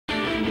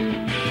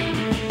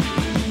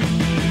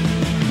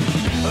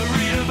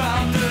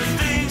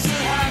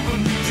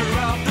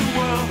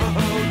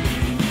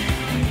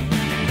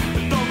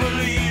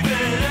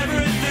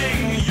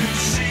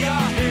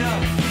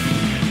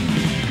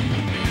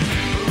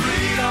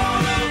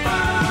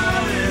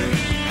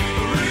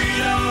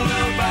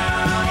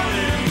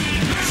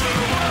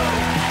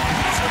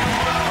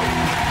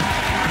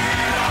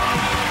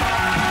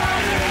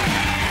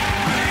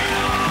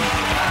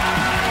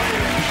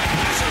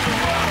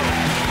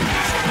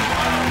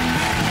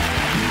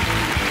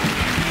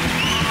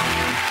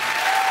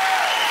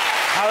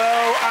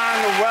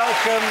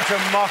Welcome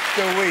to Mock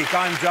the Week.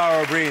 I'm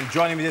Dara O'Brien.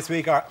 Joining me this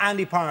week are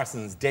Andy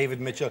Parsons,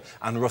 David Mitchell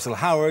and Russell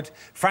Howard,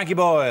 Frankie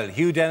Boyle,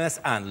 Hugh Dennis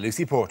and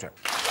Lucy Porter.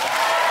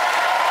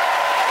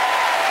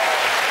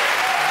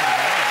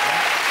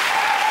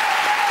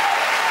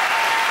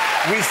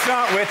 We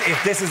start with,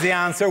 if this is the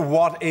answer,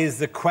 what is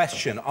the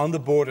question? On the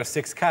board are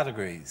 6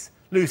 categories.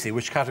 Lucy,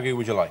 which category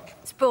would you like?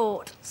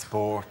 Sport.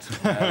 Sport.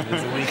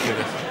 There's a week of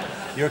it.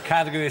 Your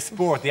category is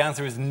sport. The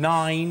answer is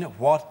 9.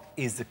 What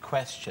is the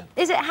question?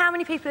 Is it how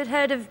many people had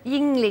heard of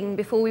Yingling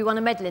before we won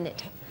a medal in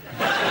it?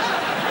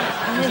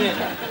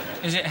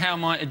 Is it how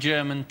might a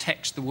German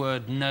text the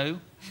word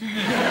no?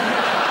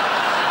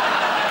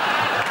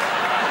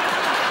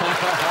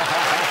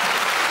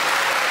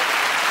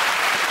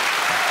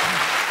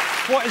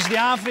 What is the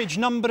average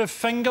number of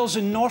fingers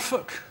in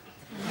Norfolk?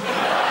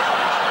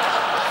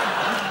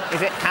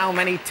 Is it how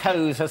many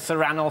toes has Sir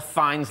Ranulph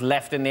Fiennes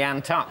left in the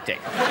Antarctic?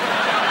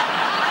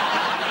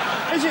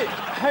 Is it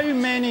how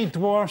many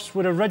dwarfs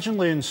were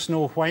originally in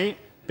Snow White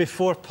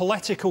before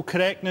political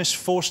correctness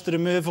forced the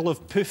removal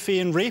of Poofy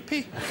and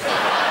Rapey?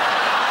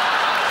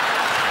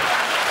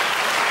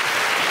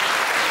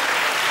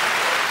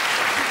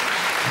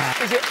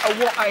 Is it at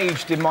what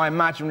age did my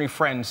imaginary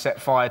friend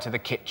set fire to the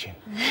kitchen?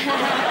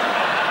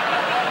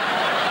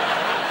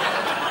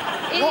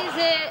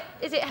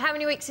 Is it how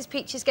many weeks is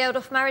Peach's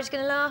Geldof marriage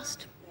going to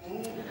last?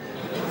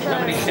 How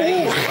many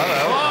days?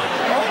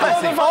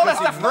 All the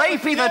stuff,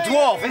 Rapey the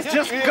dwarf, it's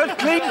just good,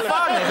 clean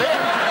fun, is it?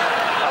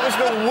 That was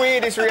the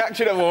weirdest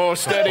reaction of all.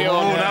 Steady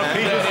on. Now,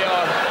 Steady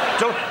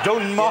on.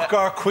 Don't mock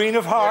our Queen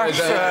of Hearts.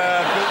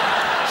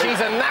 She's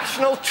a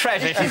national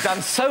treasure. She's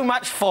done so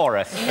much for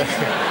us.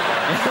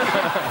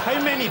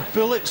 How many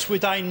bullets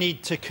would I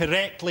need to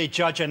correctly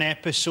judge an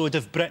episode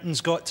of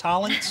Britain's Got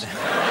Talent?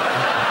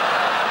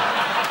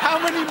 How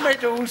many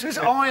medals has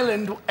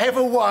Ireland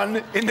ever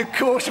won in the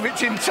course of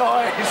its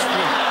entire history?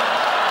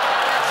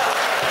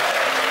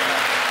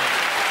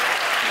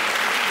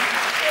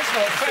 That's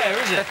not fair,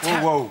 is it?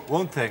 Whoa,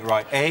 one thing,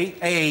 right.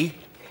 A,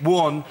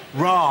 1,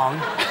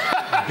 wrong.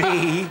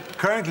 B,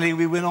 currently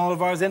we win all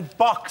of ours in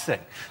boxing.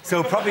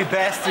 So probably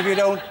best if you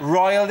don't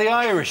roil the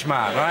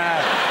Irishman.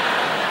 Right?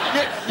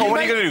 Well, what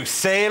are you going to do?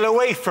 Sail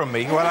away from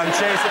me while I'm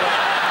chasing...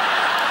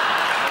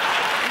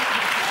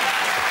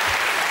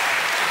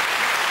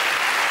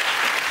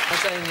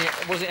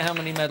 Was it how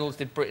many medals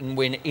did Britain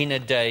win in a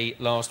day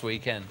last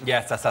weekend?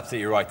 Yes, that's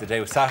absolutely right. The day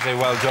was Saturday.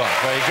 Well done.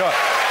 Very good.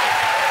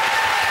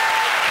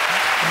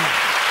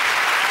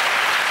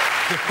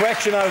 The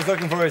question I was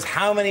looking for is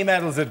how many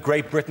medals did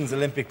Great Britain's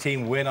Olympic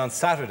team win on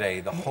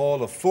Saturday? The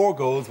haul of 4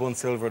 golds, 1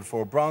 silver and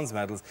 4 bronze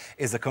medals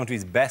is the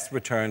country's best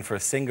return for a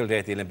single day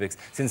at the Olympics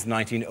since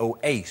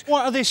 1908.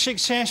 What are they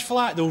successful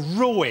at, though?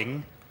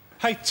 Rowing?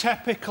 How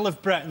typical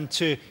of Britain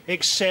to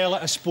excel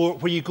at a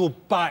sport where you go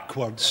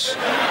backwards.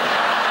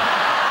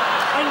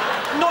 And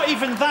not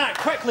even that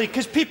quickly,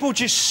 because people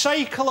just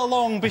cycle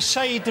along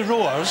beside the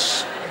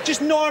rowers,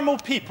 just normal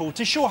people,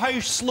 to show how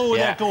slow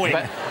they're going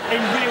in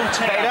real terms.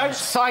 They don't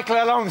cycle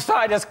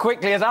alongside as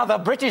quickly as other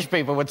British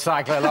people would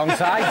cycle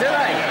alongside, do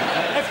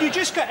they? If you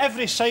just got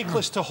every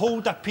cyclist to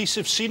hold a piece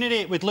of scenery,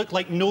 it would look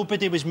like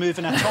nobody was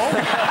moving at all.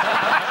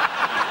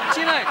 Do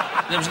you know,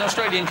 there was an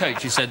Australian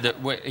coach who said that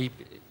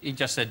he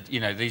just said,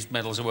 you know, these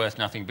medals are worth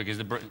nothing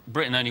because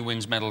Britain only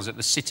wins medals at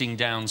the sitting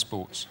down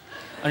sports.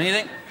 And you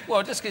think,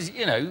 well, just because,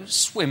 you know,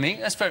 swimming,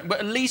 that's fair, but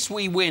at least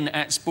we win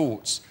at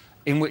sports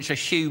in which a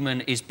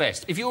human is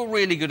best. If you're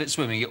really good at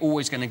swimming, you're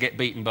always going to get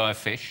beaten by a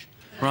fish,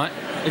 right?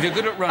 If you're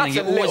good at running,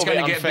 you're always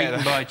going to get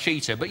beaten by a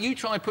cheetah. But you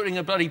try putting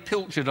a bloody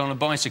pilchard on a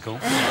bicycle...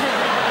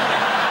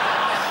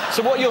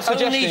 So what you're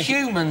suggesting... Only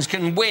humans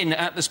can win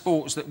at the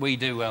sports that we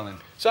do well in.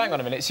 So hang on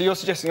a minute. So you're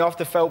suggesting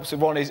after Phelps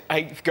had won his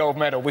 8th gold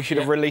medal, we should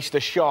have released a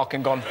shark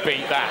and gone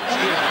beat that?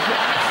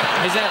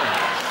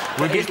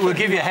 Exactly. We'll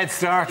give you a head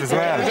start as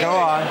well. Go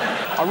on.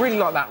 I really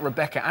like that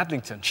Rebecca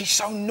Adlington. She's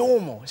so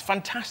normal. It's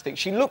fantastic.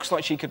 She looks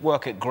like she could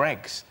work at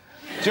Greggs.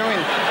 Do you know what I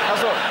mean?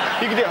 That's what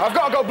you can do. I've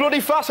got to go bloody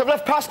fast. I've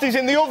left pasties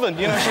in the oven.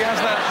 You know, she has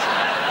that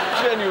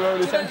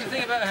genuine attention. The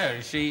thing about her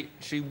is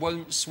she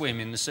won't swim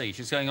in the sea.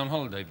 She's going on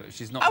holiday, but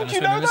she's not How going do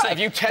to you swim know in the that? sea. Have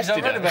you tested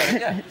I've read it? about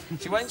it, yeah.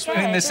 She won't swim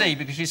in the sea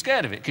because she's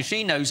scared of it, because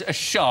she knows a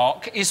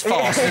shark is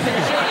faster than she is.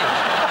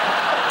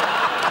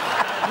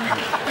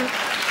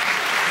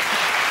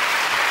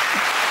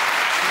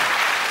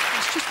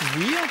 It's just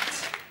weird.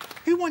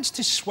 Who wants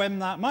to swim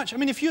that much? I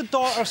mean, if your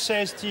daughter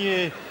says to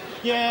you,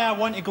 yeah, I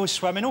want to go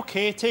swimming,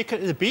 OK, take her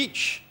to the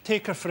beach,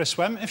 take her for a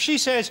swim. If she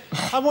says,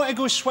 I want to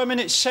go swimming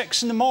at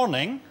 6 in the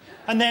morning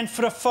and then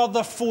for a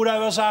further 4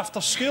 hours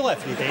after school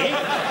every day,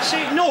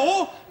 say,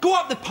 no, go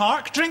up the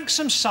park, drink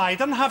some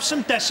cider and have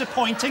some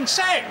disappointing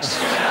sex.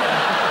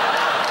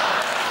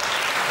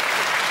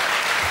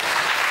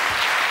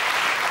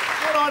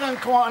 What I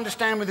don't quite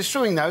understand with the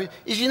swimming, though,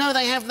 is, you know,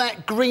 they have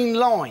that green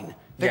line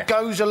that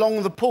goes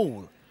along the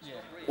pool.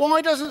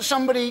 Why doesn't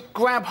somebody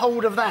grab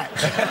hold of that?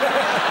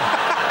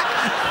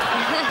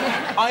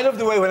 I love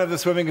the way whenever the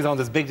swimming is on,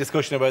 there's big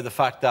discussion about the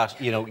fact that,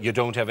 you know, you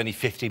don't have any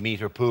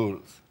 50-metre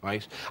pools,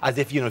 right? As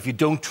if, you know, if you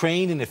don't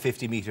train in a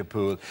 50-metre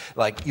pool,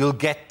 like, you'll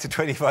get to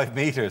 25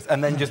 metres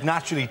and then just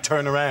naturally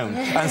turn around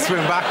and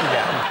swim back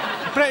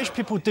again. British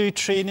people do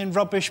train in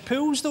rubbish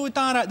pools, though,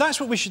 Dara. That's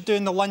what we should do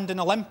in the London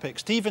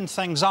Olympics. To even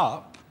things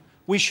up,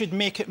 we should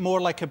make it more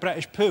like a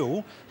British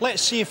pool.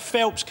 Let's see if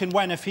Phelps can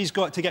win if he's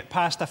got to get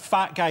past a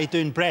fat guy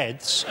doing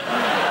breads.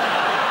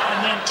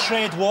 And then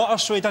tread water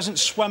so he doesn't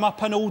swim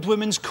up an old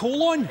woman's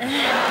colon. Do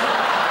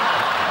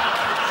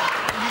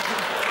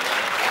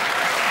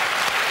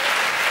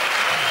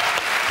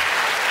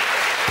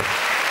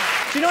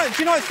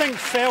you know, I think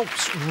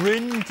Phelps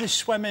ruined the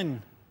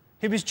swimming.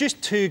 He was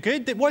just too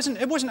good. It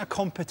wasn't a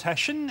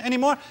competition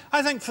anymore.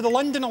 I think for the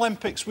London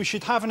Olympics, we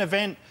should have an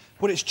event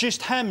where it's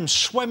just him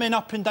swimming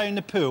up and down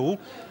the pool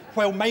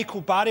while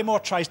Michael Barrymore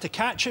tries to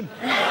catch him.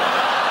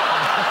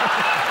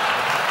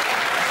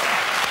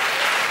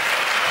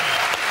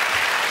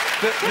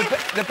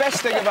 The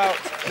best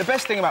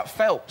thing about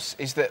Phelps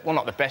is that, well,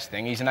 not the best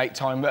thing. He's an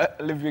 8-time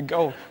Olympic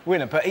gold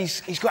winner, but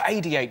he's got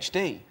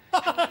ADHD.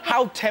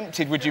 How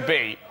tempted would you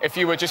be if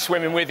you were just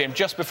swimming with him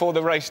just before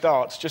the race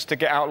starts, just to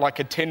get out like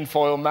a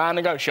tinfoil man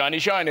and go shiny,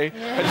 shiny, and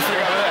just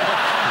look over there,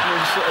 and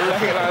just sort of look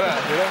at it like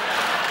that, you know?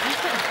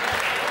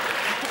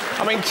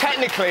 I mean,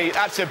 technically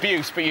that's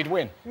abuse, but you'd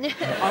win.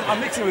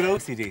 I'm mixing with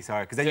OCD,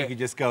 sorry, because then you could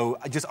just go,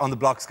 just on the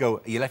blocks, go.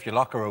 You left your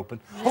locker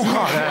open. Oh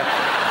God.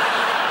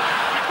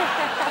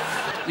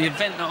 The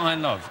event that I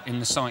love in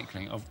the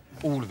cycling of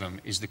all of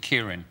them is the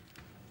Keirin,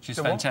 which is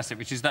fantastic,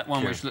 which is that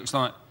one which looks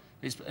like...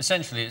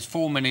 Essentially, it's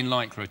 4 men in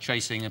Lycra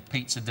chasing a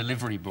pizza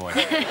delivery boy.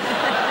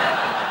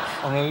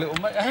 On a little...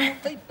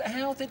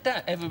 How did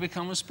that ever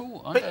become a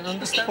sport? I don't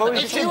understand. Well,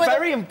 it's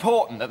very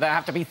important that there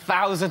have to be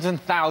thousands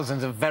and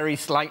thousands of very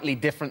slightly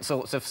different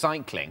sorts of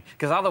cycling,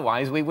 because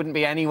otherwise we wouldn't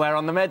be anywhere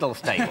on the medals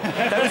table.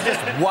 There was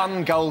just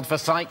one gold for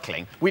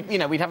cycling. We'd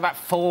have about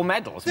 4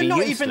 medals. They're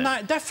not even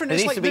that different.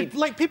 It's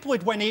like people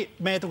would win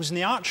 8 medals in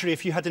the archery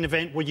if you had an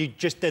event where you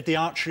just did the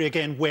archery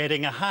again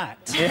wearing a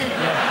hat.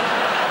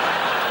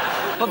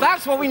 Well,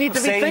 that's what we need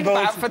to be thinking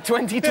about for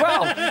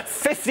 2012.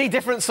 50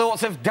 different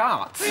sorts of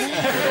darts. They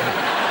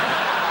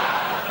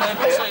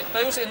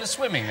also, in the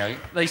swimming, though,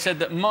 they said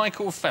that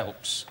Michael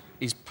Phelps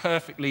is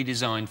perfectly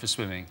designed for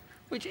swimming,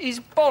 which is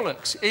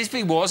bollocks. If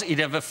he was, he'd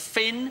have a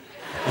fin, he'd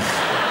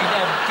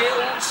have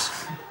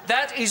gills.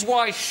 That is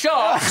why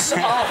sharks are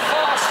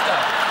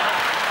faster.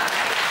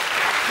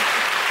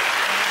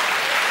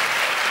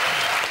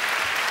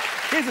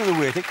 Here's another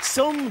weird thing.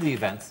 Some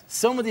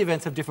of the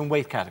events have different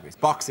weight categories.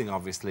 Boxing,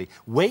 obviously.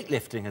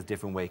 Weightlifting has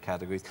different weight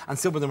categories. And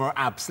some of them are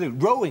absolute.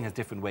 Rowing has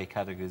different weight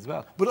categories as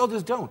well. But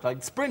others don't.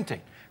 Like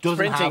sprinting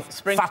doesn't have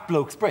fat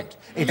bloke sprint.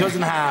 It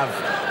doesn't have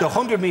the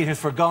 100 metres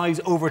for guys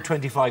over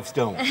 25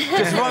 stone.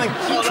 Just running,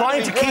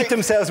 trying to keep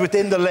themselves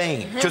within the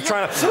lane. Just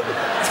trying to...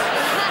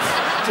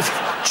 just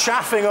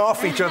chaffing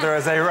off each other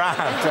as they ran.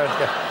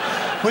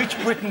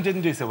 Which Britain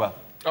didn't do so well.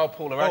 Oh,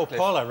 Paula Radcliffe. Oh,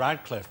 Paula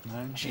Radcliffe,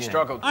 man. She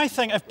struggled. I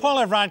think if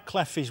Paula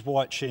Radcliffe is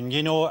watching,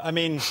 you know, I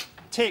mean,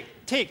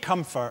 take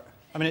comfort.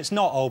 I mean, it's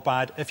not all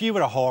bad. If you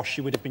were a horse,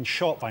 you would have been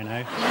shot by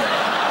now.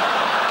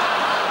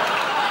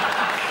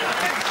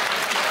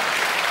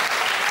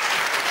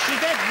 She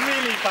did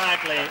really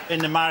badly in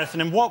the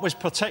marathon, and what was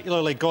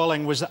particularly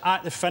galling was that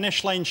at the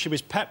finish line, she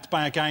was pipped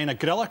by a guy in a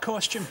gorilla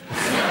costume.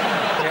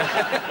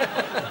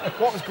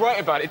 What was great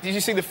about it, did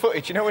you see the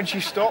footage? You know when she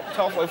stopped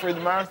halfway through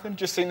the marathon?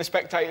 Just seeing the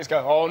spectators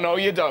go, oh, no,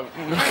 you don't.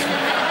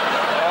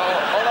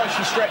 oh, no,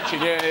 she's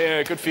stretching.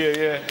 Yeah, good for you,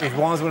 yeah. It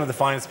was one of the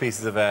finest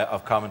pieces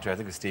of commentary. I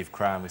think it was Steve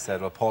Cram who said,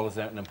 well, Paul has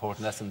learnt an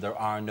important lesson. There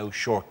are no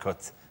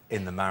shortcuts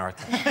in the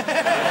marathon. Was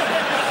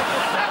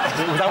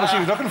that what she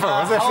was looking for,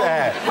 was it?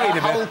 Wait a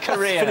minute. Whole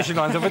career. Finishing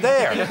line's over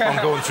there.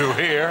 I'm going through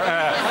here.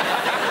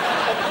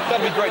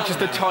 That'd be great,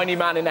 just a tiny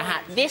man in a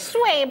hat. This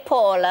way,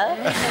 Paula.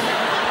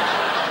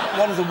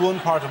 What is the one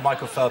part of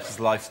Michael Phelps'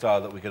 lifestyle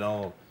that we could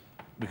all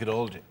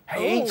do?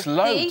 He eats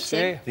loads.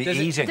 The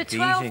eating. The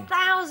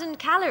 12,000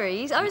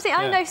 calories. Honestly,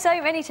 I know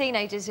so many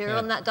teenagers who are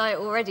on that diet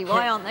already.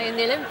 Why aren't they in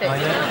the Olympics?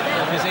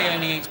 Because he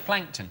only eats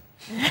plankton.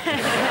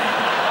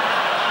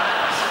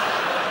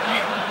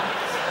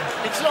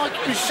 It's like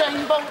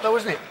Usain Bolt, though,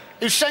 isn't it?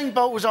 Usain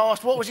Bolt was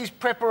asked what was his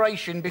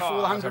preparation before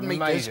the 100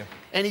 metres.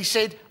 And he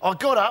said, I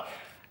got up,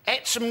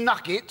 ate some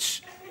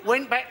nuggets,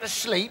 went back to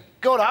sleep,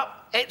 got up,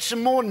 ate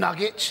some more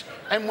nuggets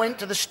and went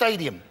to the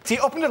stadium. See,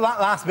 up until that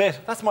last bit,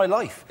 that's my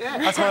life. Yeah.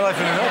 That's my life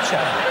in a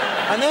nutshell.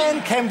 And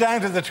then came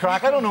down to the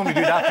track. I don't normally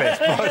do that bit,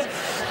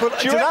 but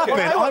to that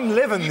bit, I'm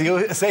living the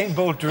Usain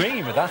Bolt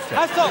dream at that stage.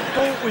 I thought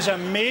Bolt was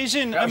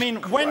amazing. I mean,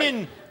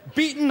 winning,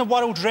 beating the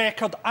world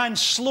record and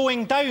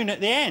slowing down at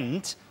the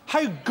end.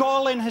 How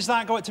galling has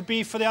that got to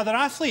be for the other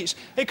athletes?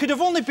 It could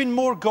have only been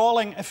more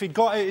galling if he'd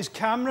got out his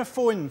camera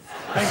phone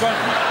and gone,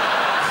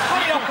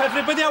 hurry up,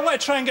 everybody, I want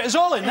to try and get us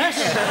all in this.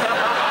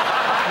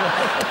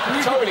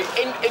 Totally.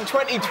 In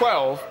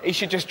 2012, he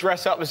should just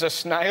dress up as a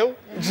snail.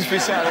 Just be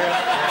sat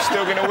there,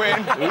 still going to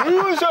win.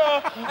 Loser!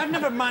 I've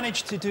never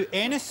managed to do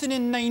anything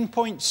in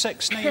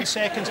 9.69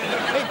 seconds.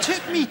 It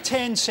took me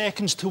 10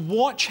 seconds to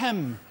watch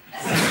him.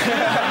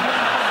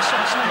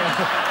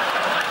 9.69.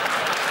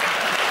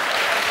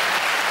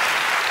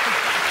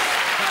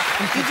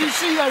 Did you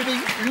see, though, the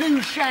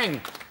Liu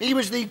Shang? He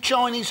was the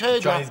Chinese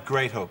hurdler. Chinese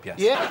Great Hope, yes.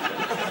 Yeah.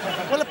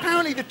 Well,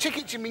 apparently the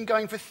tickets have been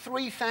going for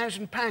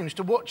 £3,000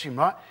 to watch him,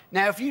 right?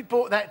 Now, if you'd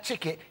bought that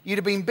ticket, you'd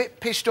have been a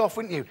bit pissed off,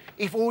 wouldn't you?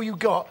 If all you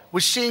got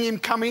was seeing him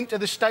come into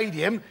the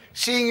stadium,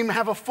 seeing him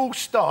have a false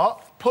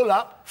start, pull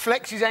up,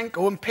 flex his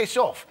ankle and piss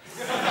off.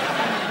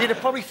 You'd have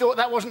probably thought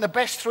that wasn't the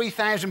best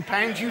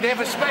 £3,000 you'd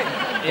ever spent.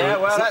 Yeah,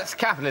 well, that's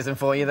capitalism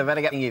for you. They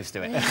better get used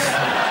to it.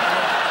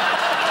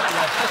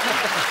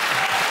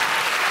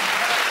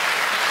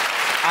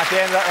 At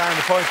the end of that round,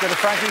 the points go to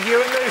Frankie, Hugh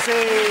and Lucy.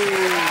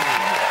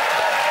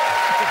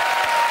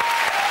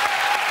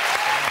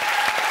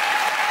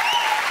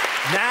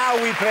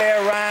 Now we play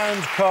a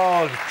round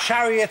called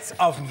Chariots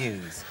of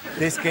News.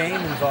 This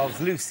game involves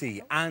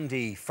Lucy,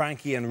 Andy,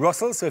 Frankie and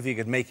Russell, so if you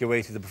could make your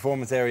way to the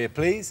performance area,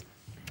 please.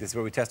 This is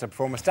where we test our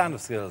performer stand-up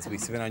skills. We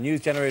spin our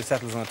news generator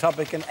settles on a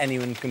topic and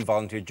anyone can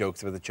volunteer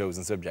jokes about the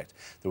chosen subject.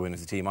 The winner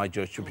of the team I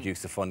judge to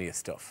produce the funniest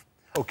stuff.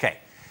 OK,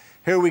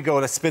 here we go.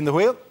 Let's spin the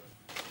wheel.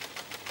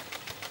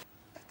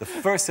 The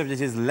first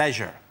subject is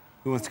leisure.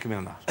 Who wants to come in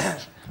on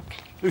that?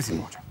 Lucy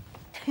Porter.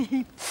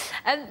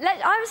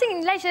 I was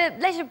thinking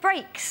leisure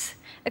breaks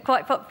are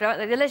quite popular,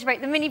 aren't they? The leisure break,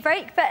 the mini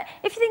break. But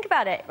if you think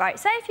about it, right,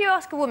 say if you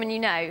ask a woman you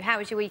know, how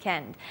was your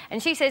weekend? And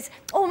she says,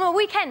 oh, my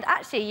weekend,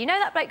 actually, you know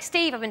that bloke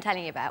Steve I've been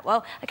telling you about?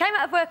 Well, I came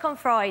out of work on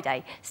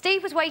Friday.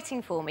 Steve was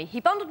waiting for me.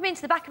 He bundled me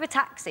into the back of a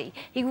taxi.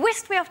 He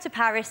whisked me off to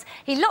Paris.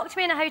 He locked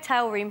me in a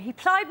hotel room. He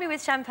plied me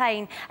with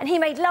champagne. And he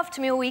made love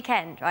to me all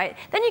weekend, right?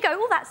 Then you go,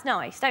 well, that's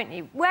nice, don't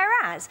you?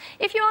 Whereas,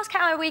 if you ask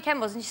how her weekend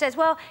was and she says,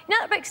 well, you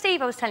know that bloke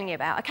Steve I was telling you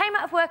about? I came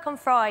out of work on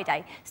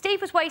Friday. Steve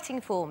was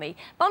waiting for me,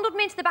 bundled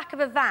me into the back of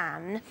a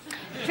van,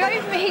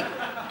 drove me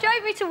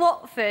to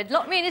Watford,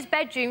 locked me in his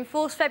bedroom,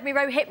 force-fed me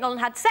Rohypnol and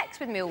had sex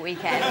with me all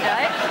weekend,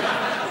 right?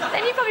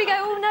 Then you'd probably go,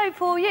 oh, no,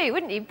 poor you,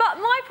 wouldn't you? But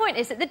my point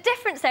is that the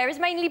difference there is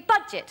mainly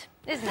budget,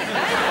 isn't it, right?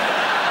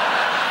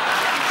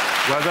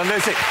 Well done,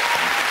 Lucy.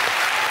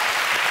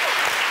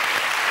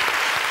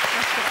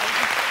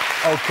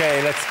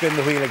 OK, let's spin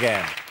the wheel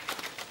again.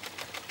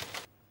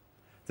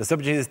 The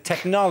subject is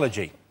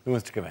technology. Who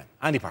wants to come in?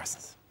 Andy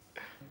Parsons.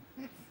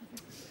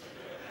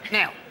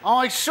 Now,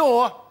 I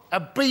saw a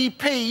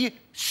BP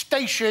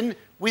station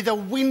with a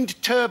wind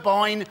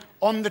turbine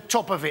on the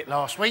top of it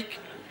last week.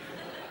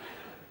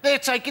 They're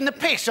taking the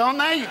piss, aren't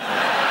they?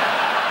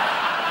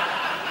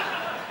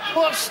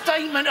 What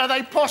statement are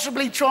they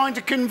possibly trying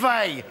to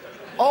convey?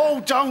 Oh,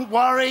 don't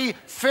worry,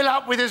 fill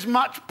up with as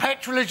much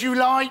petrol as you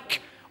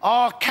like.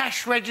 Our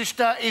cash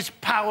register is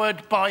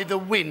powered by the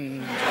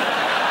wind.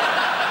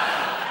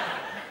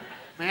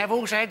 We have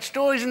also had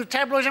stories in the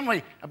tabloids, haven't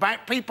we,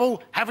 about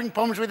people having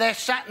problems with their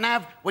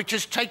sat-nav, which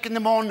has taken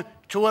them on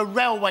to a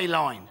railway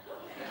line.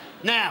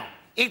 Now,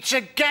 it's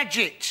a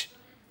gadget.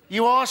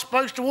 You are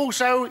supposed to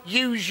also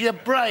use your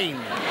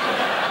brain.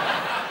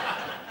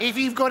 If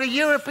you've got a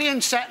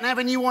European sat-nav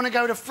and you want to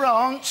go to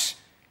France,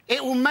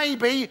 it will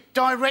maybe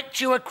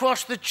direct you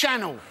across the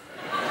channel.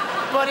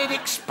 But it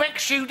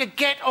expects you to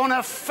get on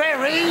a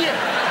ferry...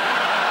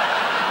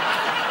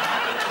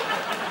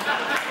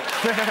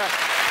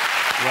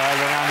 Well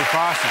done, Andy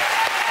Parsons.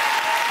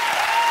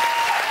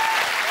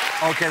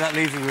 OK, that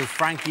leaves us with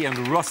Frankie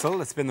and Russell.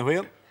 Let's spin the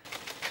wheel.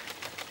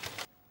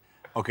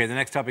 OK, the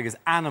next topic is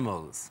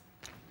animals.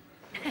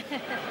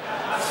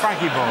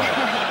 Frankie boy.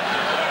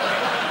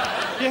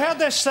 You heard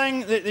this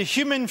thing that the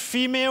human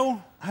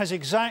female has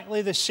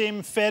exactly the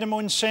same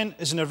pheromone scent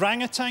as an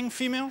orangutan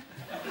female?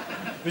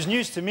 It was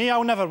news to me.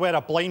 I'll never wear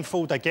a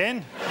blindfold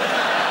again.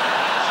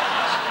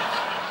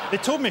 They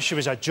told me she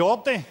was a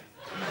Geordie.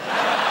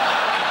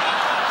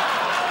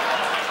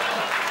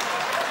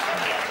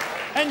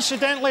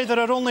 Incidentally, there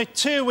are only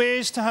 2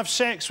 ways to have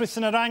sex with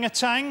an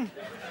orangutan.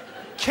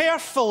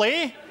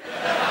 Carefully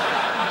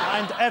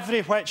and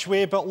every which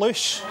way but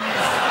loose.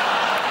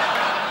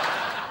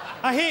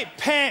 I hate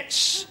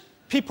pets.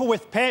 People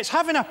with pets.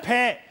 Having a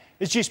pet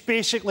is just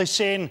basically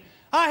saying,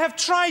 I have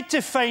tried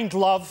to find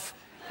love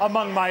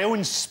among my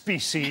own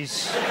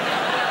species.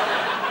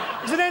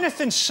 Is there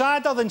anything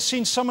sadder than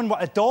seeing someone with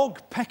a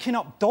dog picking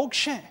up dog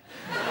shit?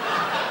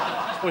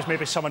 I suppose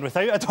maybe someone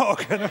without a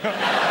dog.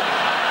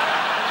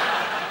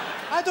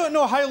 I don't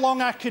know how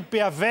long I could be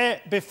a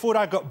vet before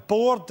I got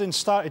bored and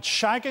started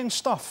shagging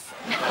stuff.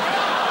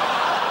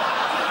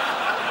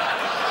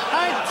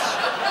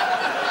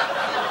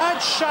 I'd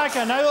shag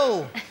an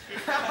owl,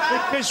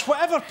 because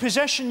whatever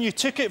position you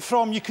took it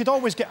from, you could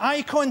always get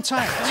eye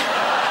contact.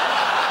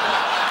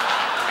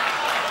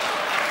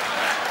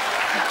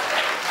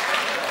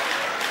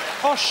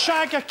 Or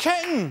shag a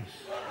kitten.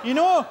 You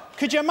know,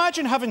 could you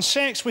imagine having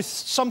sex with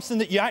something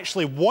that you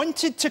actually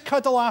wanted to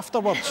cuddle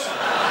afterwards?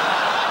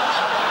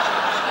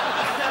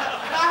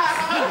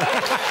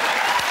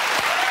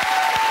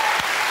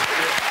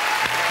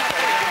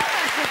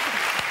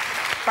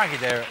 Frankie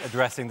there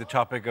addressing the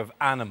topic of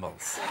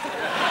animals.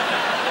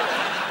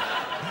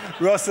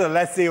 Russell,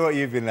 let's see what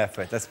you've been left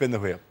with. Let's spin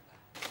the wheel.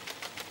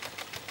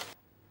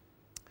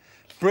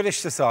 British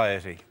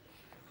society.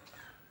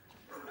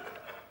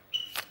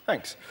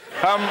 Thanks.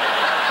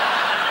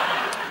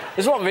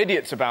 There's a lot of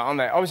idiots about, aren't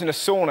there? I was in a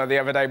sauna the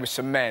other day with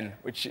some men,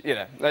 which, you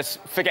know, let's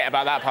forget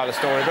about that part of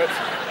the story, but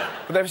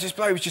there was this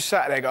bloke who was just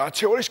sat there going, I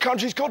tell you what, this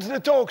country's gone to the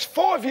dogs.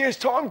 5 years'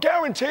 time,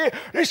 guarantee it,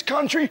 this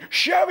country,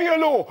 Sharia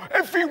law.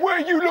 Everywhere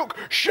you look,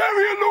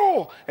 Sharia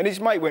law. And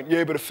his mate went,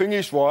 yeah, but the thing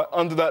is, right,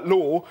 under that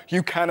law,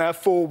 you can have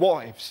 4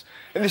 wives.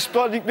 And this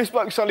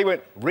bloke suddenly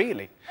went,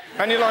 really?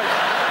 And you're like,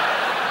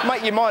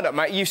 make your mind up,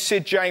 mate. You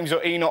Sid James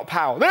or Enoch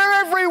Powell. They're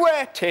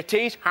everywhere.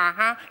 Titties,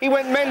 ha-ha. He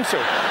went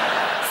mental.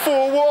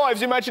 4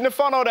 wives, imagine the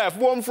fun I'd have.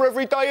 1 for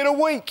every day of the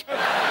week.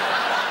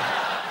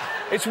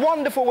 It's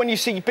wonderful when you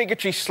see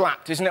bigotry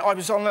slapped, isn't it? I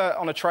was on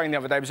a train the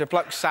other day. There was a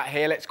bloke sat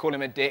here, let's call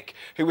him a dick,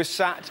 who was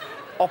sat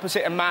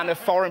opposite a man of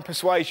foreign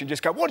persuasion,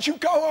 just go, why don't you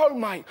go home,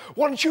 mate?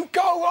 Why don't you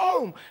go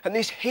home? And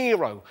this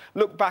hero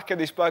looked back at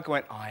this bloke and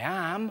went, I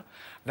am.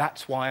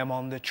 That's why I'm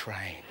on the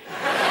train.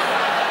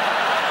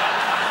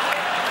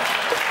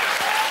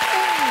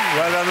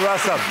 Well done,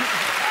 Russell.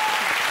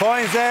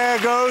 Points there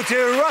go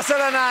to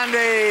Russell and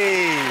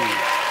Andy.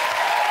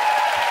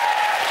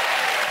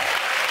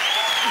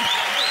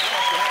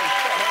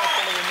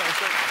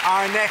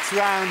 Our next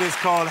round is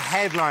called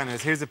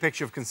Headliners. Here's a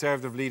picture of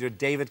Conservative leader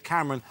David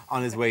Cameron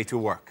on his way to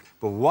work.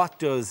 But what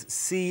does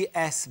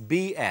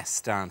CSBS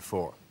stand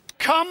for?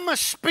 Come a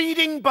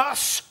speeding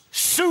bus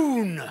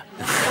soon.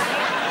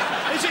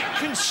 Is it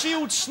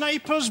concealed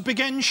snipers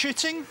begin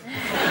shooting?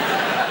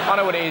 I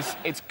know what it is.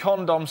 It's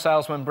condom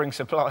salesman bring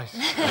supplies.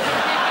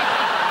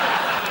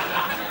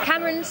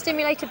 Cameron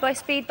stimulated by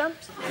speed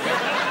bumps?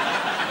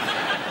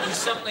 There's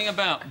something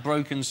about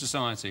broken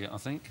society, I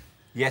think.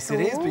 Yes, it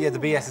is, but yeah, the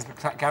BS is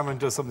Cameron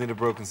does something to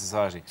broken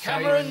society.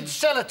 Cameron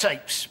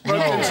sellotapes.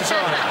 Broken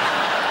society.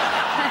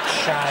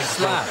 Shag.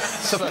 Slams.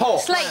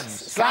 Support.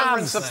 Slates.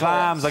 Slams.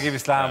 Slams. I'll give you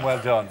slam.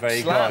 Well done.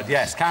 Very good.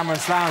 Yes, Cameron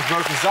slams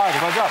broken society.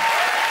 Well done.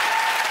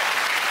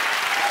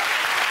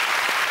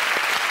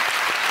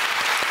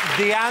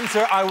 The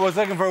answer I was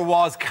looking for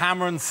was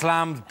Cameron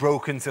slams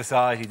broken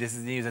society. This is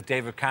the news that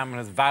David Cameron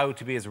has vowed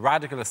to be as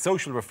radical a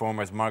social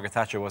reformer as Margaret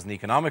Thatcher was an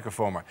economic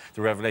reformer.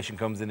 The revelation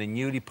comes in a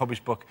newly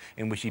published book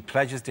in which he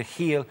pledges to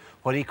heal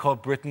what he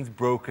called Britain's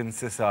broken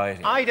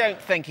society. I don't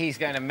think he's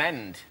going to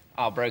mend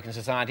our broken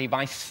society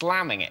by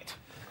slamming it.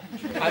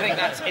 I think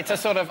it's a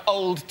sort of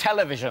old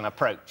television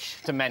approach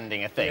to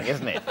mending a thing,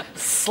 isn't it?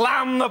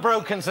 Slam the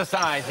broken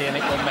society and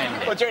it will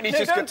mend it.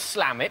 Well, don't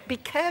slam it, be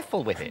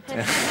careful with it.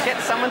 Get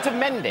someone to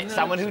mend it,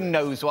 someone who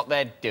knows what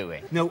they're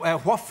doing. No,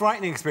 what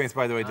frightening experience,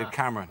 by the way, did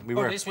Cameron? He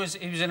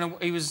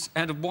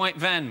had a white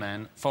van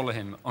man follow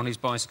him on his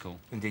bicycle.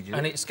 Indeed, you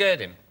and did. it scared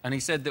him. And he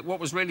said that what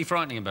was really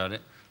frightening about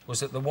it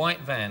was that the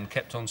white van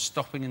kept on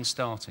stopping and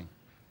starting.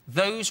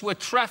 Those were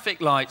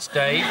traffic lights,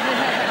 Dave.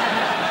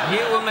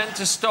 You were meant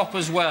to stop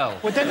as well.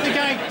 Well, didn't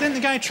the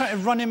guy try to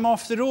run him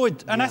off the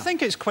road? And I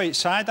think it's quite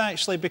sad,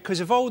 actually, because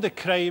of all the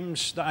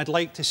crimes that I'd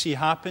like to see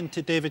happen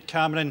to David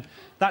Cameron,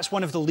 that's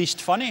one of the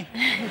least funny.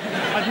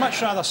 I'd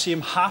much rather see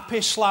him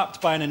happy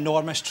slapped by an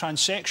enormous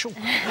transsexual.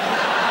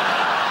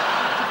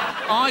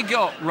 I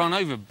got run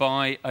over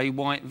by a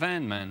white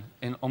van man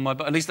on my...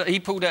 At least he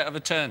pulled out of a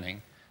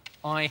turning.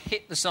 I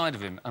hit the side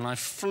of him and I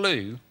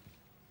flew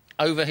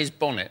over his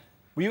bonnet.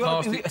 Were you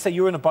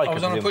you were in a bike? I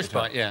was on a push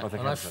bike, yeah.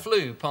 And I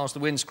flew past the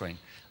windscreen.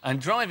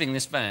 And driving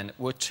this van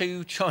were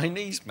 2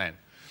 Chinese men.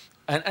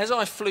 And as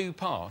I flew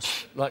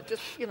past, like,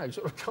 just, you know,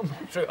 sort of coming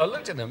through, I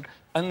looked at them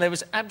and there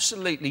was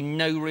absolutely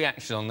no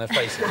reaction on their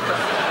faces. They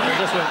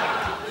just went...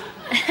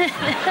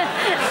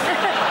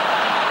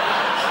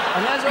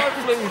 And as I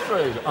flew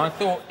through, I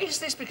thought, is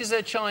this because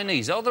they're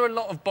Chinese? Are there a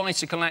lot of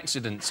bicycle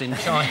accidents in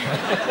China?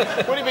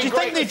 Do you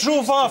think they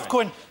drove off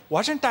going,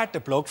 wasn't that the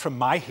bloke from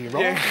My Hero?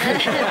 Yeah.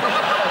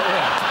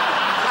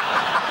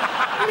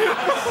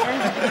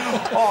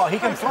 Oh, he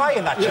can fly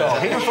in that show.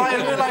 He can fly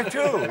in real life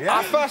too. Yeah.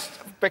 I first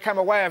became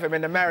aware of him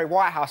in the Mary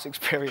Whitehouse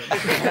experience.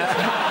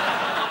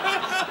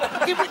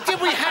 Did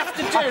we have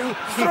to do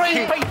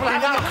 3 people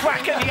having a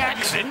crack at the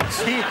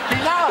accents?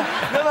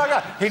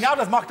 He now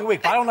does mock the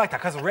week, but I don't like that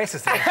because of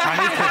racist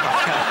Chinese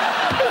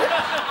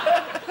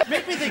people.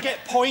 Maybe they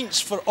get points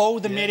for all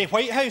the Mary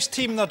Whitehouse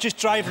team. They're just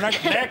driving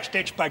around. Next,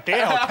 it's back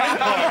there.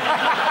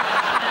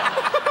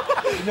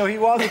 No, he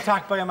was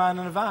attacked by a man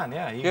in a van,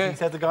 yeah. He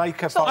said the guy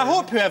kept... I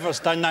hope whoever's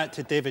done that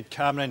to David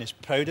Cameron is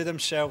proud of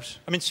themselves.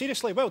 I mean,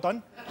 seriously, well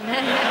done.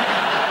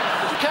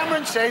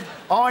 Cameron said,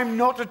 I'm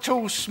not at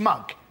all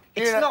smug.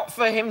 It's not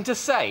for him to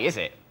say, is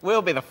it?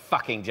 We'll be the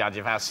fucking judge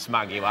of how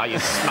smug you are, you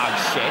smug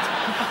shit.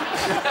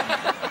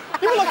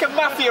 You're like a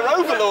mafia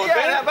overlord,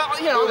 man. But,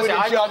 you know, obviously,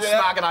 I'm not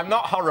smug and I'm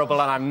not horrible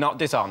and I'm not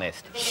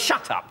dishonest.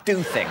 Shut up,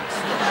 do things.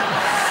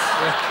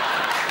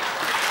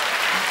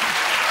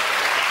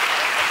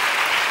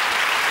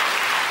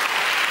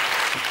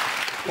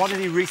 What did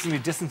he recently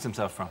distance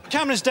himself from?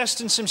 Cameron's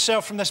distanced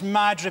himself from this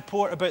mad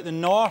report about the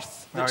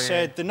North that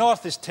said the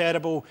North is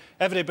terrible,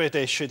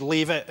 everybody should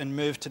leave it and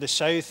move to the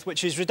South,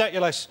 which is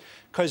ridiculous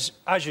because,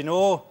 as you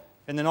know,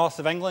 in the north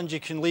of England, you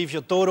can leave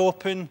your door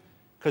open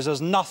because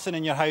there's nothing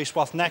in your house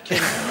worth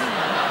nicking.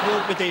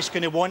 Nobody's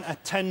going to want a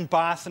tin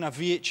bath and a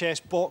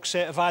VHS box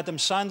set of Adam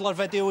Sandler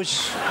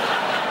videos.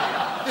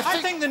 I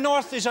think the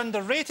North is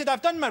underrated.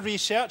 I've done my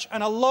research,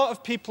 and a lot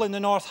of people in the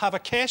North have a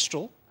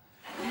kestrel.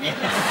 Or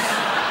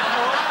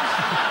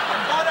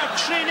are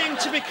training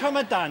to become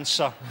a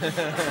dancer.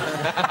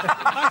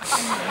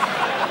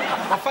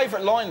 My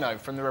favourite line, though,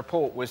 from the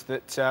report was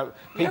that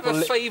You have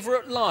a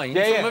favourite line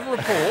from a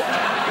report?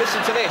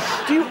 Listen to this.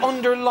 Do you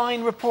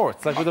underline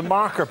reports, like with a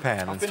marker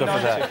pen and stuff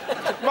like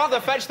that?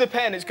 Mother, fetch the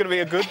pen, it's going to be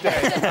a good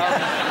day.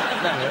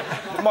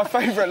 My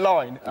favourite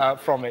line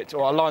from it,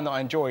 or a line that I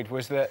enjoyed,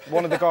 was that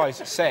one of the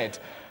guys said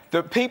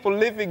that people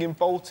living in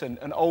Bolton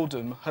and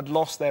Oldham had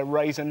lost their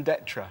raison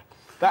d'etre.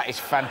 That is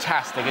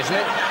fantastic, isn't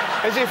it?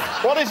 As if,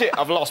 what is it?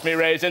 I've lost me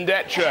raison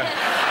d'etre.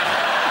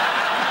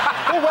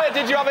 Well, where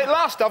did you have it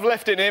last? I've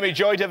left it near me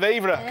joy de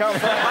vivre. Can't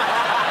find.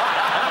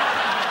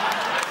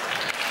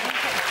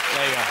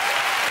 There you go.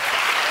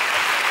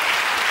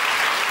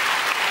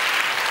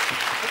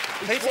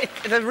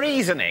 The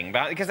reasoning,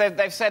 because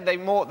they've said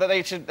that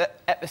they should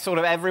sort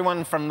of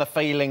everyone from the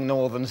failing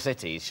northern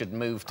cities should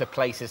move to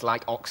places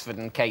like Oxford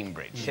and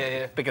Cambridge.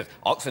 Yeah. Because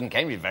Oxford and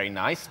Cambridge are very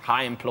nice,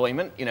 high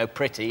employment, you know,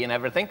 pretty and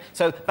everything.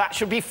 So that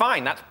should be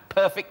fine. That's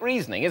perfect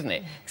reasoning, isn't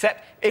it?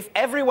 Except if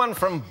everyone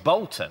from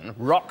Bolton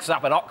rocks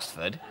up at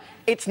Oxford,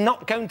 it's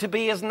not going to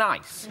be as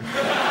nice.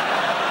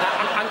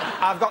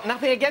 I've got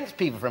nothing against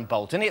people from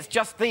Bolton. It's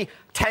just the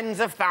tens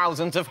of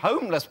thousands of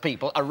homeless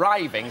people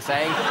arriving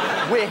saying,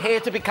 we're here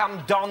to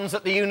become dons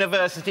at the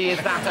university, is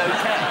that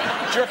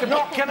OK? Do you reckon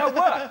not going to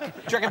work?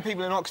 Do you reckon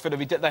people in Oxford,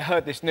 if they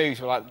heard this news,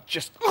 were like,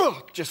 just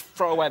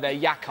throw away their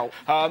Yakult?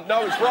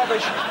 No, it's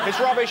rubbish. It's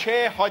rubbish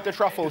here. Hide the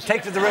truffles.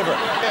 Take to the river.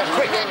 Yeah.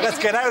 Quick, let's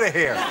get out of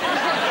here.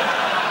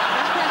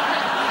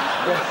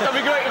 That'd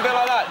be great if they're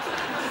like that.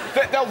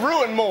 They'll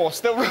ruin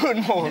Morse. They'll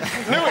ruin Morse.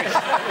 Lewis,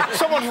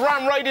 someone's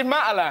ram-raided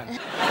Matalan.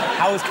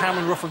 How was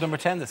Cameron Rufford number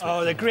 10 this week?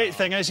 Oh, the great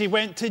thing is he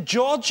went to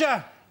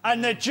Georgia.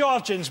 And the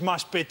Georgians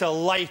must be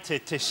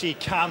delighted to see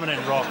Cameron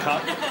rock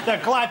up.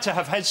 They're glad to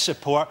have his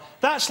support.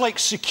 That's like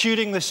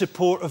securing the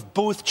support of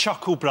both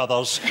Chuckle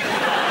Brothers and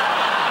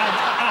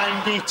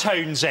Andy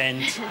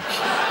Townsend.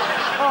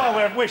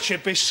 Oh, we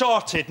should be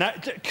sorted now.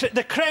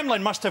 The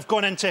Kremlin must have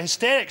gone into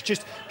hysterics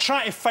just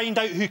trying to find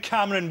out who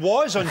Cameron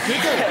was on Google.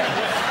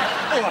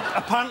 Oh,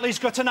 apparently he's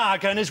got an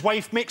aga and his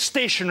wife makes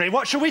stationery.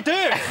 What shall we do?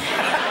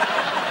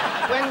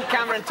 When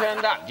Cameron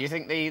turned up, do you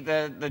think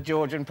the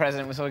Georgian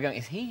president was sort of going,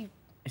 is he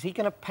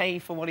going to pay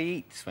for what he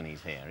eats when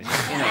he's here? Is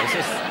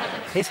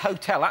his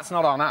hotel, that's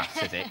not on us,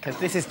 is it? Because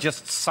this is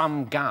just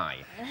some guy.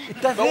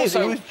 That is,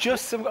 he was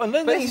just some...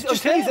 Until he's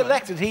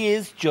elected, he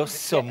is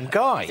just some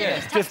guy. Yeah.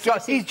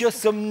 He's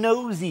just some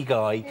nosy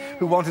guy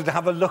who wanted to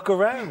have a look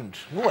around.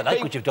 Oh, I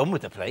like what you've done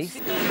with the place.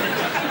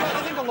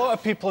 I think a lot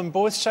of people on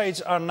both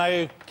sides are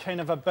now kind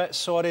of a bit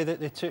sorry that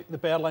they took the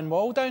Berlin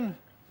Wall down.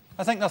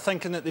 I think they're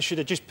thinking that they should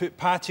have just put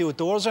patio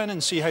doors in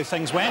and see how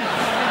things went.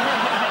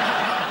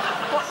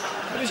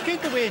 It was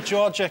good the way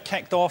Georgia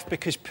kicked off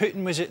because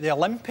Putin was at the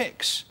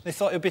Olympics. They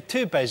thought it would be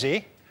too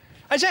busy.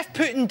 As if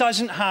Putin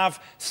doesn't have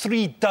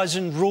 3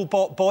 dozen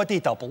robot body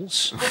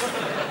doubles.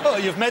 Oh,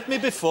 you've met me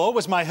before.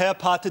 Was my hair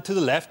parted to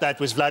the left? That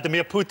was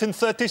Vladimir Putin,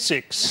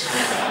 36.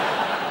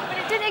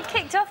 It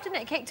kicked off, didn't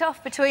it? It kicked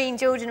off between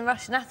Georgian and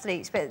Russian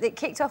athletes, but it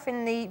kicked off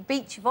in the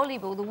beach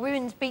volleyball, the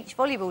women's beach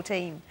volleyball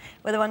team,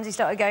 were the ones who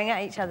started going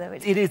at each other.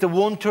 It is the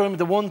one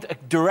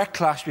direct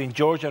clash between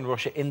Georgia and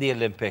Russia in the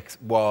Olympics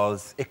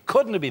was, it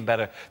couldn't have been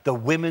better, the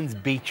women's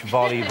beach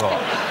volleyball.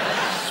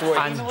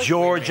 And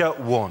Georgia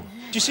won.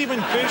 Do you see when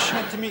Bush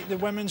had to meet the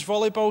women's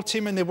volleyball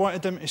team and they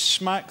wanted him to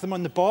smack them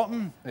on the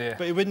bottom? Yeah.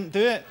 But he wouldn't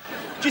do it.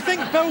 Do you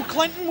think Bill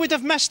Clinton would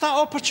have missed that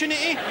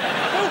opportunity?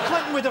 Bill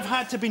Clinton would have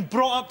had to have been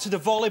brought up to the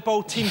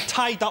volleyball team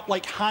tied up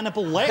like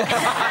Hannibal Lecter.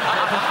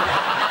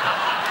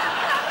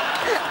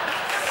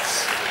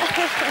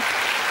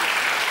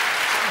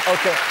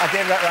 OK, at the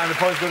end of that round, the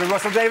points go to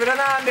Russell, David and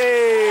Andy.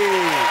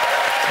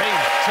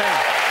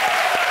 Team.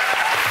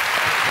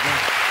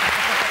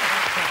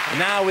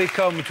 Now we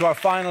come to our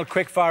final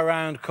quickfire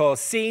round called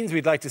Scenes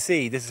We'd Like to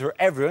See. This is for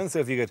everyone, so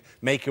if you could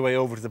make your way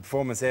over to the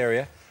performance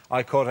area.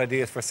 I caught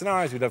ideas for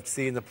scenarios we'd love to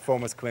see, and the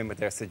performers come in with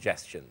their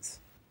suggestions.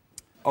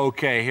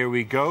 OK, here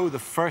we go. The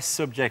first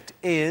subject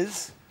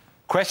is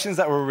questions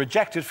that were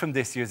rejected from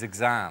this year's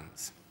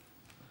exams.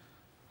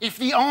 If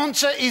the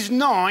answer is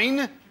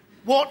 9,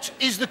 what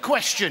is the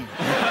question?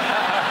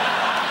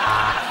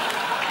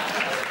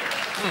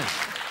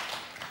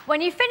 When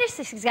you finish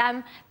this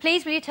exam,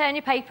 please will you turn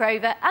your paper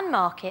over and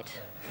mark it?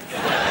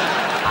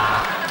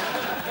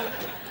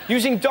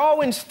 Using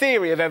Darwin's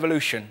theory of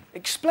evolution,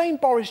 explain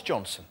Boris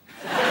Johnson.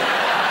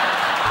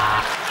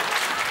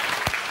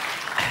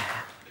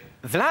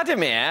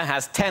 Vladimir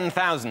has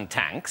 10,000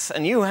 tanks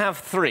and you have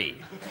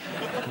 3.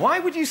 Why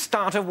would you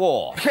start a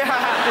war? Discuss.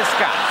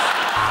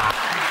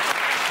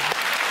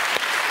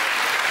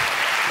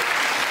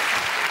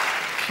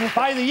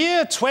 By the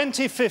year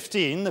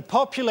 2015, the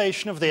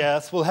population of the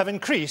Earth will have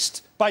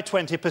increased by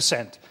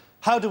 20%.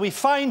 How do we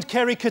find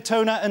Kerry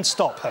Katona and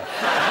stop her?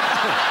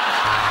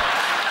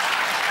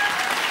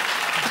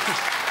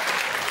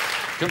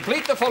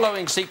 Complete the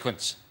following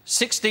sequence.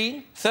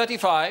 16,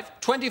 35,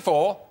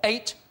 24,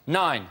 8,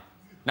 9.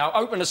 Now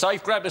open the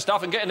safe, grab the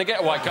stuff and get in the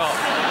getaway car.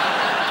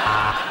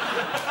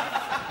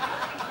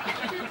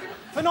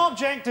 If an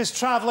object is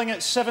travelling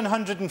at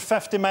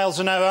 750 miles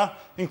an hour,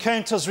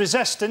 encounters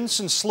resistance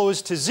and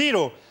slows to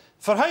zero,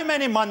 for how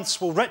many months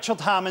will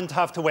Richard Hammond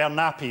have to wear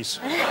nappies?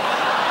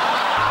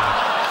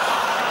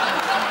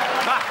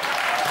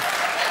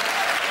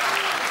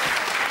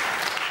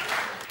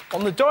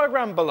 On the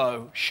diagram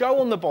below,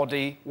 show on the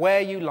body where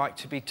you like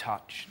to be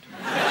touched.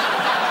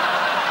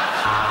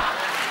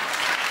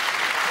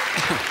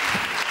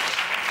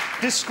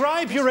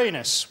 Describe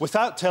Uranus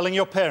without telling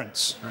your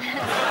parents.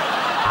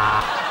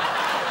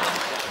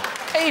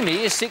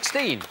 Amy is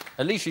 16.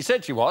 At least she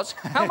said she was.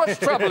 How much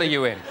trouble are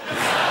you in?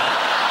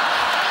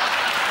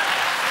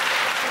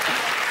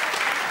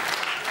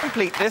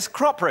 Complete this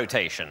crop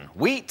rotation.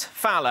 Wheat,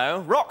 fallow,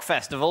 rock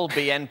festival,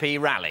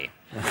 BNP rally.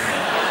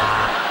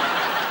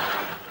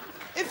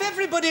 If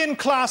everybody in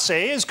Class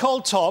A is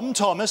called Tom,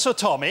 Thomas or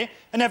Tommy,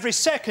 and every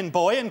second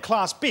boy in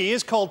Class B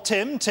is called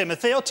Tim,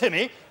 Timothy or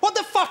Timmy, what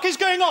the fuck is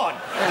going on?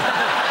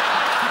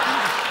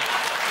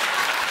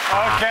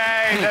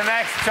 OK, the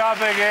next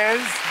topic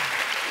is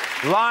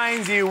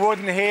lines you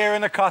wouldn't hear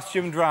in a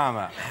costume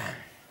drama.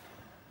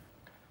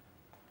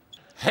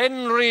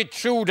 Henry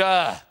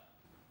Tudor.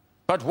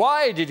 But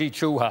why did he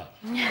chew her?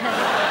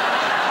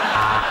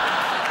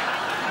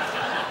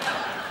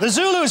 The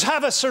Zulus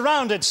have us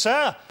surrounded,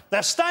 sir.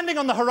 They're standing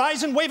on the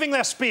horizon waving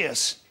their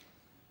spears.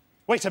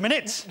 Wait a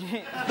minute.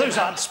 Those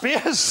aren't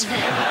spears.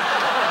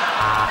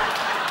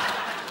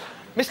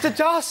 Mr.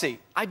 Darcy,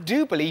 I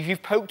do believe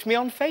you've poked me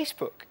on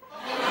Facebook.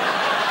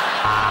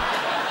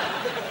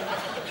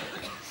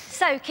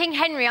 So, King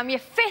Henry, I'm your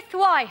 5th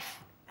wife.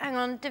 Hang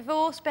on,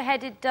 divorced,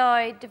 beheaded,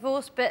 died,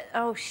 divorced, but...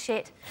 oh,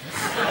 shit.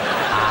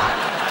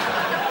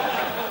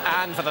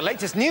 And for the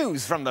latest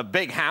news from the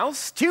big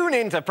house, tune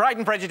in to Pride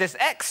and Prejudice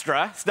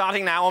Extra,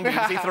 starting now on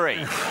BBC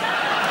Three.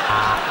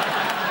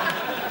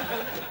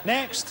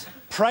 Next,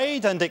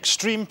 Pride and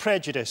Extreme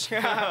Prejudice,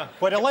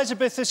 where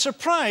Elizabeth is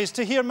surprised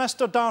to hear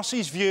Mr.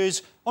 Darcy's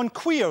views on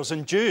queers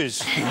and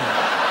Jews.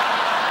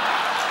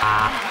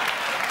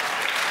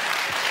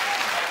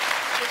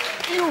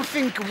 You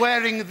think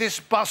wearing this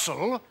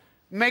bustle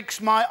makes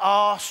my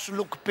arse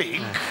look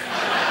big?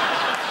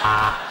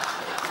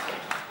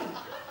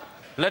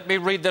 Let me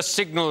read the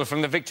signal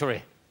from the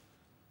Victory.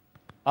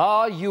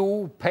 Are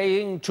you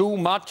paying too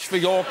much for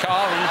your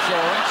car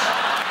insurance?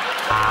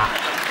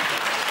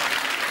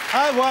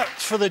 I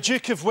worked for the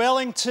Duke of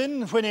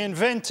Wellington when he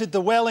invented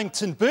the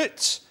Wellington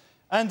boot,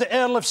 and the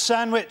Earl of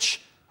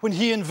Sandwich when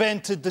he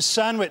invented the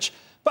sandwich.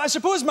 But I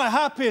suppose my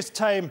happiest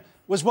time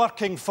was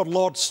working for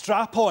Lord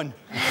Strap-on.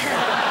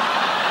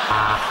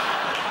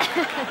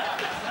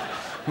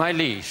 My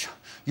liege,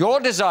 your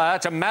desire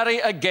to marry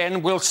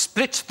again will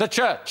split the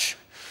church.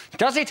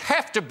 Does it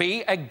have to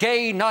be a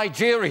gay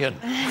Nigerian?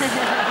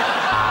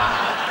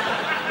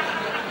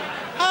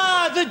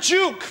 Ah, the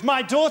Duke!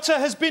 My daughter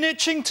has been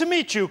itching to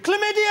meet you.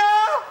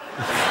 Chlamydia!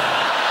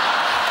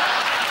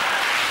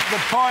 The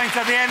points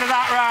at the end of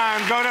that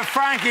round go to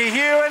Frankie,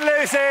 Hugh and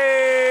Lucy!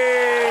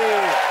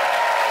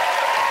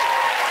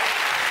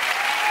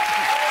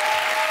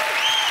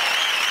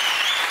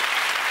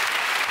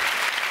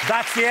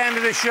 That's the end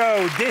of the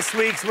show. This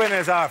week's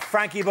winners are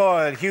Frankie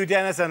Boyle, Hugh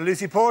Dennis and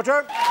Lucy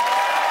Porter.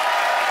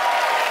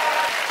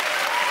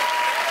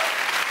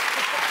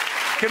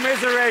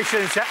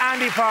 Commiserations to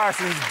Andy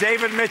Parsons,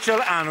 David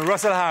Mitchell and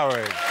Russell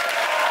Howard.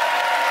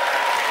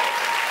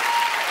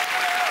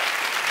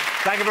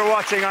 Thank you for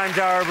watching. I'm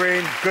Dara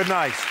Breen. Good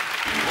night.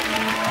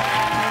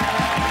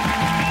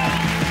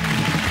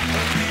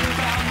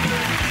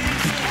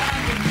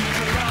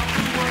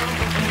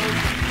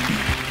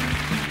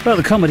 Well,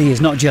 the comedy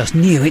is not just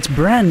new, it's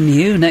brand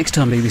new. Next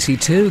on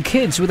BBC Two,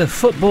 kids with a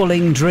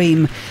footballing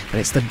dream, but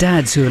it's the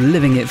dads who are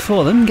living it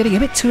for them, getting a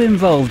bit too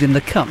involved in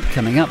the cup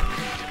coming up.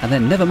 And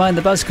then Never Mind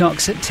the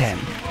Buzzcocks at 10.